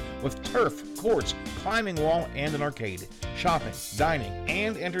Complex with turf, courts, climbing wall, and an arcade. Shopping, dining,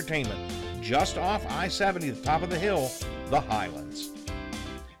 and entertainment. Just off I-70 at the top of the hill, the Highlands.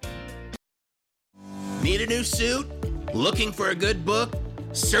 Need a new suit? Looking for a good book?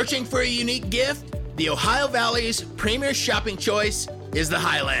 Searching for a unique gift? The Ohio Valley's premier shopping choice is the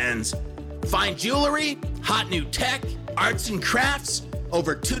Highlands. Find jewelry, hot new tech, arts and crafts,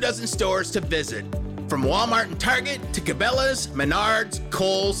 over 24 stores to visit. From Walmart and Target to Cabela's, Menards,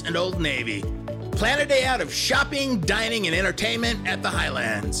 Kohl's, and Old Navy. Plan a day out of shopping, dining, and entertainment at the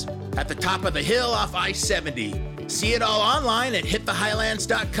Highlands. At the top of the hill off I-70. See it all online at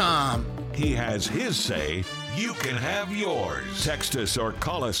hitthehighlands.com. He has his say. You can have yours. Text us or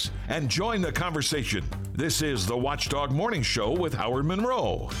call us and join the conversation. This is the Watchdog Morning Show with Howard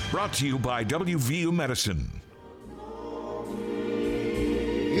Monroe. Brought to you by WVU Medicine.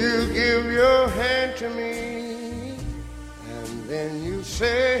 You give your hand to me, and then you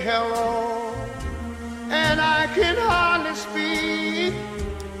say hello, and I can hardly speak.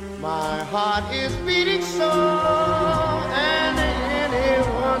 My heart is beating so, and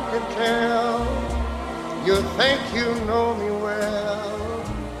anyone can tell. You think you know me well,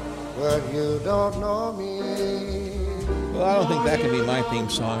 but you don't know me. Well, I don't think that can be my theme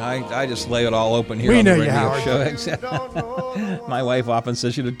song. I just lay it all open here We on know the you, radio Howard. show. My wife often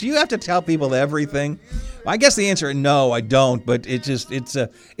says, do you have to tell people everything? I guess the answer is no, I don't, but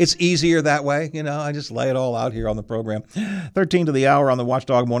it's easier that way. I just lay it all out here on the program. 13 to the hour on the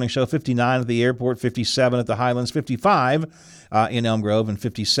Watchdog Morning Show, 59 at the airport, 57 at the Highlands, 55 in Elm Grove, and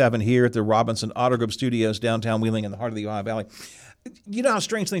 57 here at the Robinson Auto Group Studios, downtown Wheeling in the heart of the Ohio Valley. You know how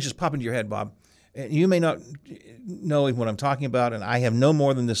strange things just pop into your head, Bob? You may not know what I'm talking about, and I have no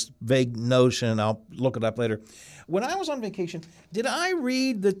more than this vague notion. I'll look it up later. When I was on vacation, did I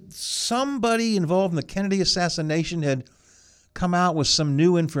read that somebody involved in the Kennedy assassination had come out with some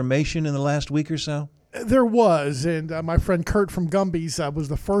new information in the last week or so? There was, and my friend Kurt from Gumby's was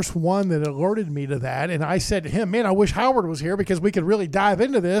the first one that alerted me to that, and I said to him, man, I wish Howard was here because we could really dive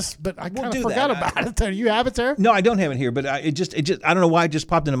into this, but I kind of forgot about it. Do you have it there? No, I don't have it here, but it just I don't know why it just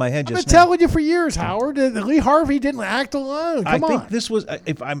popped into my head I've been telling you for years, Howard. Lee Harvey didn't act alone. Come on. I think this was,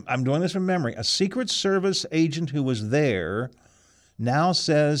 if I'm doing this from memory, a Secret Service agent who was there now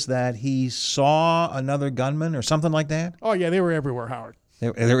says that he saw another gunman or something like that. Oh, yeah, they were everywhere, Howard. They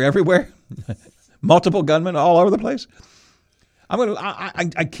were everywhere? Multiple gunmen all over the place?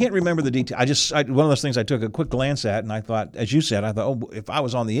 I can't remember the detail. One of those things I took a quick glance at, and I thought, as you said, if I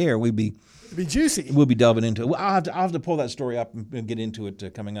was on the air, it'd be juicy. We'll be delving into it. Well, I'll have to pull that story up and get into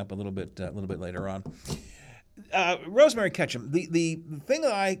it coming up a little bit later on. Rosemary Ketchum, the thing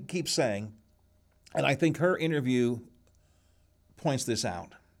that I keep saying, and I think her interview points this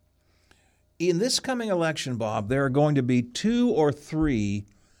out. In this coming election, Bob, there are going to be 2 or 3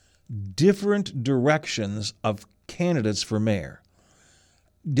 different directions of candidates for mayor.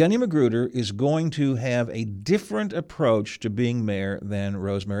 Denny Magruder is going to have a different approach to being mayor than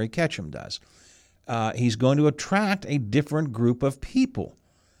Rosemary Ketchum does. He's going to attract a different group of people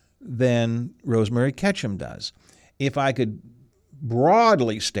than Rosemary Ketchum does. If I could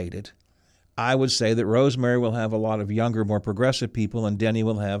broadly state it, I would say that Rosemary will have a lot of younger, more progressive people, and Denny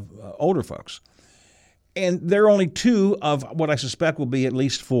will have older folks. And there are only 2 of what I suspect will be at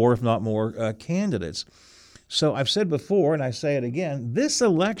least 4, if not more, candidates. So I've said before, and I say it again, this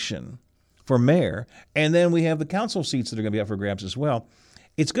election for mayor, and then we have the council seats that are going to be up for grabs as well,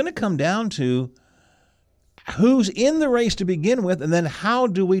 it's going to come down to who's in the race to begin with, and then how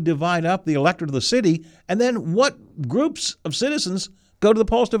do we divide up the electorate of the city, and then what groups of citizens go to the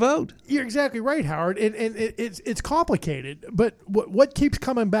polls to vote. You're exactly right, Howard. And it's complicated, but what keeps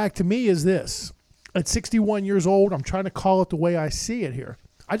coming back to me is this. At 61 years old, I'm trying to call it the way I see it here.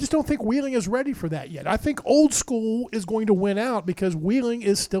 I just don't think Wheeling is ready for that yet. I think old school is going to win out because Wheeling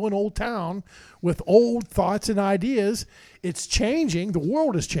is still an old town with old thoughts and ideas. It's changing. The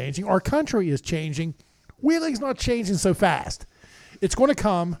world is changing. Our country is changing. Wheeling's not changing so fast. It's going to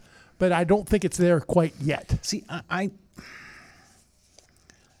come, but I don't think it's there quite yet. See, I'm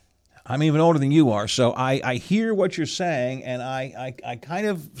even older than you are, so I hear what you're saying, and I kind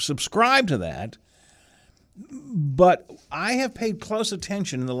of subscribe to that. But I have paid close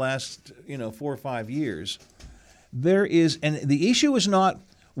attention in the last 4 or 5 years. There is, and the issue is not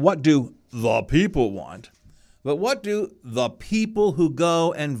what do the people want, but what do the people who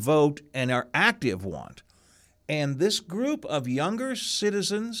go and vote and are active want. And this group of younger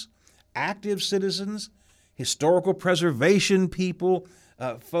citizens, active citizens, historical preservation people,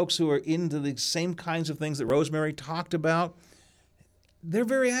 folks who are into the same kinds of things that Rosemary talked about, they're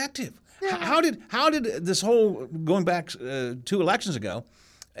very active. Yeah. How did this whole, going back 2 elections ago,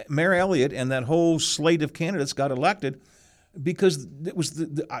 Mayor Elliott and that whole slate of candidates got elected because it was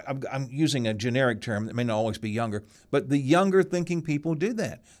I'm using a generic term that may not always be younger, but the younger thinking people did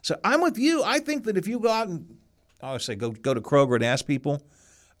that. So I'm with you. I think that if you go out and go to Kroger and ask people,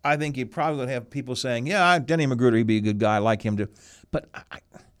 I think you probably would have people saying, yeah, Denny Magruder, he'd be a good guy. I like him too. But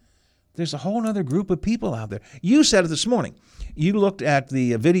there's a whole other group of people out there. You said it this morning. You looked at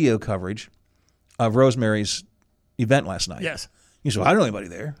the video coverage of Rosemary's event last night. Yes. You said, I don't know anybody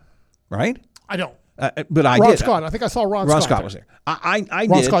there, right? I don't. But I did. Ron Scott. I think I saw Ron Scott. Ron Scott was there. I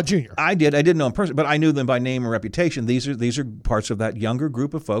Ron did. Scott Jr. I did. I didn't know him personally, but I knew them by name and reputation. These are parts of that younger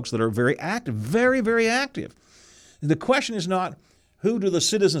group of folks that are very active, very, very active. The question is not who do the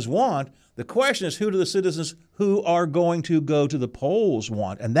citizens want. The question is who do the citizens who are going to go to the polls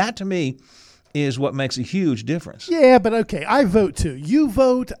want. And that, to me, is what makes a huge difference. Yeah, but okay, I vote too. You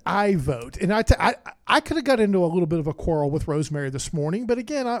vote, I vote. And I could have got into a little bit of a quarrel with Rosemary this morning, but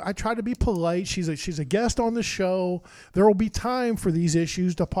again, I try to be polite. She's a guest on the show. There will be time for these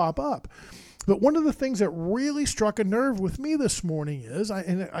issues to pop up. But one of the things that really struck a nerve with me this morning is,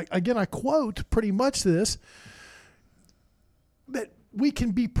 I quote pretty much this, that we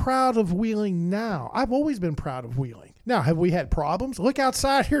can be proud of Wheeling now. I've always been proud of Wheeling. Now, have we had problems? Look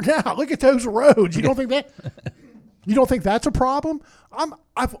outside here now. Look at those roads. You don't think that? You don't think that's a problem?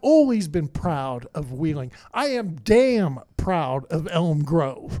 I've always been proud of Wheeling. I am damn proud of Elm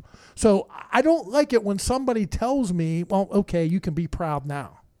Grove. So I don't like it when somebody tells me, well, okay, you can be proud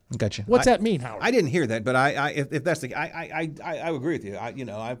now. Gotcha. What's that mean, Howard? I didn't hear that, but if that's the, I agree with you.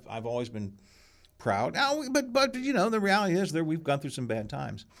 I've always been proud. Now, but the reality is we've gone through some bad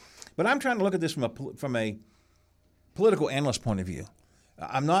times. But I'm trying to look at this from a political analyst point of view.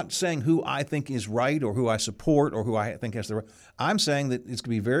 I'm not saying who I think is right or who I support or who I think has the right. I'm saying that this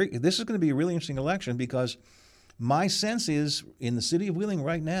is going to be a really interesting election because my sense is in the city of Wheeling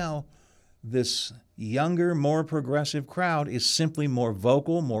right now, this younger, more progressive crowd is simply more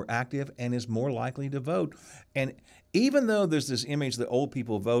vocal, more active, and is more likely to vote. And even though there's this image that old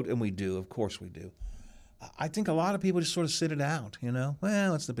people vote, and we do, of course we do, I think a lot of people just sort of sit it out, Well,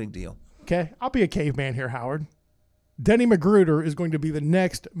 what's the big deal? Okay, I'll be a caveman here, Howard. Denny Magruder is going to be the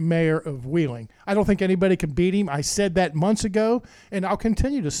next mayor of Wheeling. I don't think anybody can beat him. I said that months ago, and I'll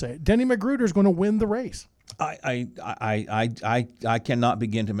continue to say it. Denny Magruder is going to win the race. I cannot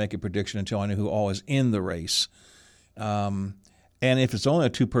begin to make a prediction until I know who all is in the race. And if it's only a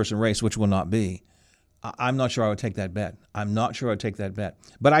two-person race, which will not be, I'm not sure I would take that bet.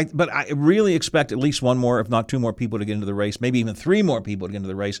 But I really expect at least one more, if not two more people to get into the race, maybe even three more people to get into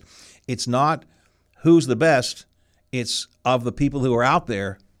the race. It's not who's the best. It's of the people who are out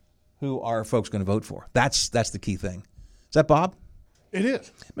there, who are folks going to vote for. That's the key thing. Is that Bob? It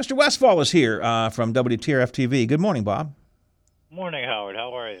is. Mr. Westfall is here from WTRF-TV. Good morning, Bob. Morning, Howard.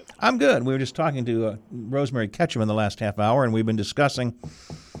 How are you? I'm good. We were just talking to Rosemary Ketchum in the last half hour, and we've been discussing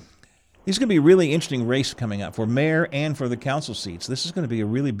there's going to be a really interesting race coming up for mayor and for the council seats. This is going to be a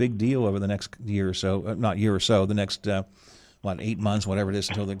really big deal over the next year or so, the next, 8 months, whatever it is,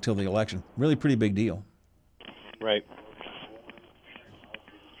 until the election. Really pretty big deal. Right.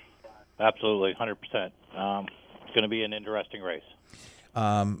 Absolutely, 100%. It's going to be an interesting race.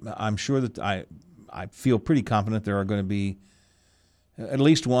 I'm sure that I feel pretty confident there are going to be at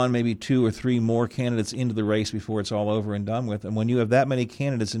least one, maybe two or three more candidates into the race before it's all over and done with. And when you have that many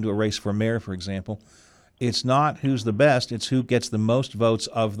candidates into a race for mayor, for example, it's not who's the best, it's who gets the most votes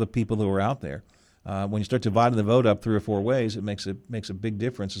of the people who are out there. When you start dividing the vote up three or four ways, it makes a big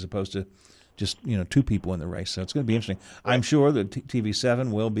difference as opposed to just two people in the race. So it's going to be interesting. Right. I'm sure that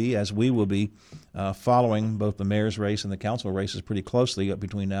TV7 will be, as we will be, following both the mayor's race and the council races pretty closely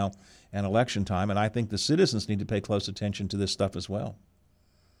between now and election time. And I think the citizens need to pay close attention to this stuff as well.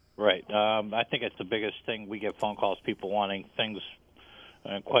 Right. I think it's the biggest thing. We get phone calls, people wanting things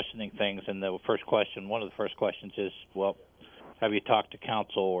and questioning things. And one of the first questions is, well, have you talked to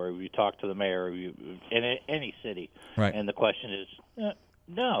council or have you talked to the mayor in any city? Right. And the question is,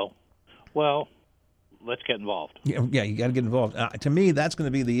 no. Well, let's get involved. Yeah, you got to get involved. To me, that's going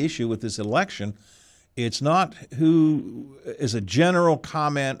to be the issue with this election. It's not who, as a general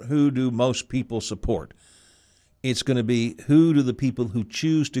comment, who do most people support. It's going to be who do the people who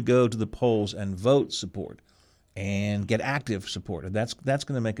choose to go to the polls and vote support and get active support. And that's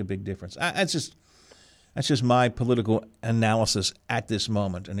going to make a big difference. That's just my political analysis at this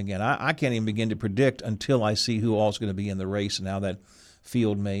moment. And again, I can't even begin to predict until I see who all's going to be in the race and how that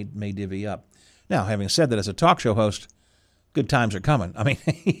field may divvy up. Now, having said that, as a talk show host, good times are coming. I mean,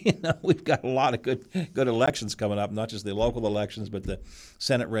 we've got a lot of good elections coming up, not just the local elections, but the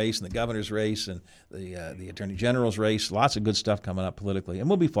Senate race and the governor's race and the Attorney General's race. Lots of good stuff coming up politically, and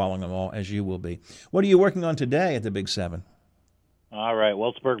we'll be following them all, as you will be. What are you working on today at the Big 7? All right,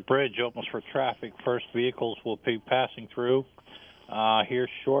 Wellsburg Bridge opens for traffic. First vehicles will be passing through here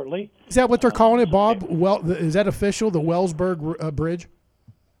shortly. Is that what they're calling it, Bob? Well, is that official, the Wellsburg Bridge?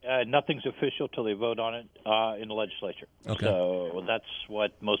 Nothing's official till they vote on it in the legislature. Okay. So that's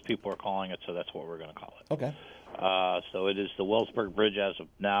what most people are calling it, so that's what we're going to call it. Okay. So it is the Wellsburg Bridge as of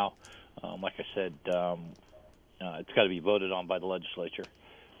now. Like I said, it's got to be voted on by the legislature,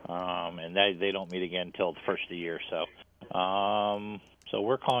 and they don't meet again until the first of the year. So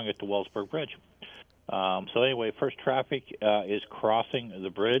we're calling it the Wellsburg Bridge. So anyway, first traffic is crossing the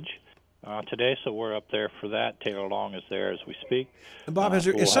bridge today, so we're up there for that. Taylor Long is there as we speak. Bob,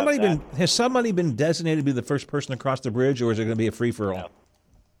 has somebody been designated to be the first person across the bridge, or is it going to be a free for all? No.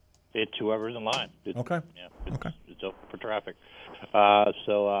 It's whoever's in line. Okay. Yeah, it's open for traffic.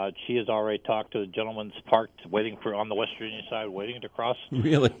 So she has already talked to the gentleman's parked, waiting for on the West Virginia side, waiting to cross.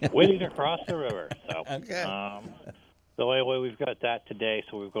 Really? Waiting to cross the river. So. Okay. So anyway, we've got that today,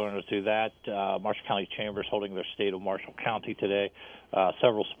 so we're going to do that. Marshall County Chambers holding their State of Marshall County today.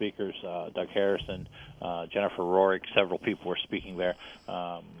 Several speakers, Doug Harrison, Jennifer Rorik, several people were speaking there.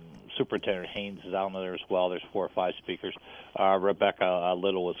 Superintendent Haynes is out there as well. There's 4 or 5 speakers. Rebecca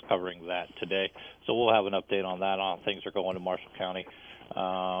Little is covering that today. So we'll have an update on that, on things are going to Marshall County.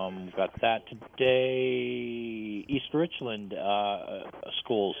 Got that today. East Richland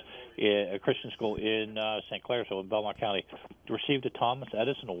schools, a Christian school in St. Clair, so in Belmont County, received a Thomas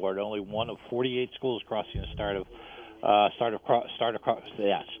Edison Award. Only one of 48 schools crossing the start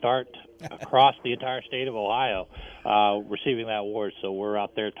across the entire state of Ohio, receiving that award. So we're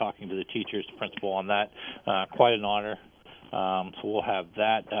out there talking to the teachers, the principal on that. Quite an honor. So we'll have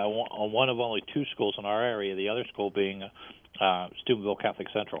that. One of only 2 schools in our area, the other school being Steubenville Catholic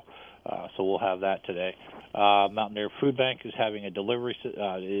Central. So we'll have that today. Mountaineer Food Bank is having a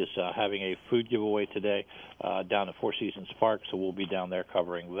having a food giveaway today down at Four Seasons Park, so we'll be down there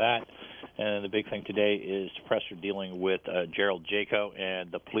covering that. And the big thing today is the press are dealing with Gerald Jaco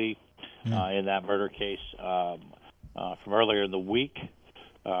and the plea in that murder case from earlier in the week.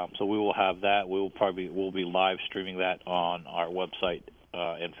 So we will have that. We'll be live streaming that on our website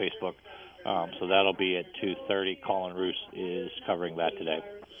and Facebook. So that'll be at 2:30. Colin Roos is covering that today.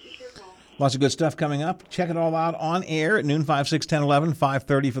 Lots of good stuff coming up. Check it all out on air at noon, 5, 6, 10, 11,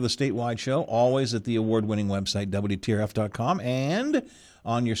 5:30 for the statewide show. Always at the award-winning website, WTRF.com. And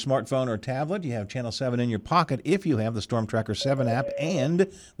on your smartphone or tablet, you have Channel 7 in your pocket if you have the Storm Tracker 7 app and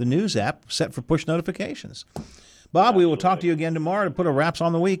the News app set for push notifications. Bob, we will talk to you again tomorrow to put a wraps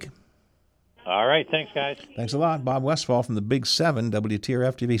on the week. All right. Thanks, guys. Thanks a lot. Bob Westfall from the Big 7,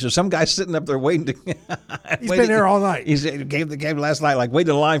 WTRF TV. So some guy's sitting up there waiting to... He's been there all night. He gave the game last night, like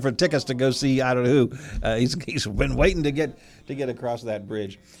waiting in line for tickets to go see I don't know who. He's been waiting to get across that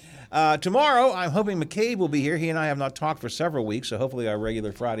bridge. Tomorrow, I'm hoping McCabe will be here. He and I have not talked for several weeks, so hopefully our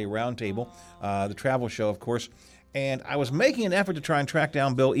regular Friday roundtable, the travel show, of course. And I was making an effort to try and track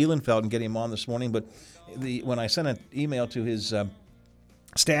down Bill Ehlenfeld and get him on this morning, but when I sent an email to his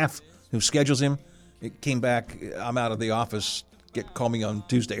staff who schedules him, it came back, I'm out of the office, call me on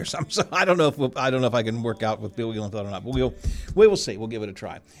Tuesday or something. So I don't know if I can work out with Bill Ehlenfeld or not, but we will see. We'll give it a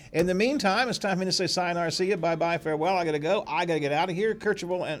try. In the meantime, it's time for me to say sayonara, see you, bye-bye, farewell. I got to go. I got to get out of here.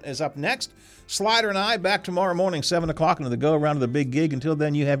 Kirchhoff is up next. Slider and I back tomorrow morning, 7 o'clock, into the go-around of the big gig. Until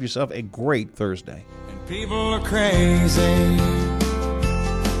then, you have yourself a great Thursday. And people are crazy.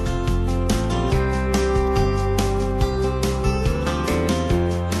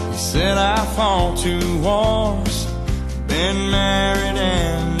 Said I fought 2 wars, been married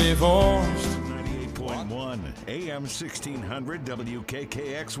and divorced. 98.1 AM 1600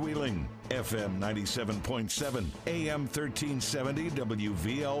 WKKX Wheeling, FM 97.7 AM 1370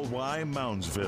 WVLY Moundsville.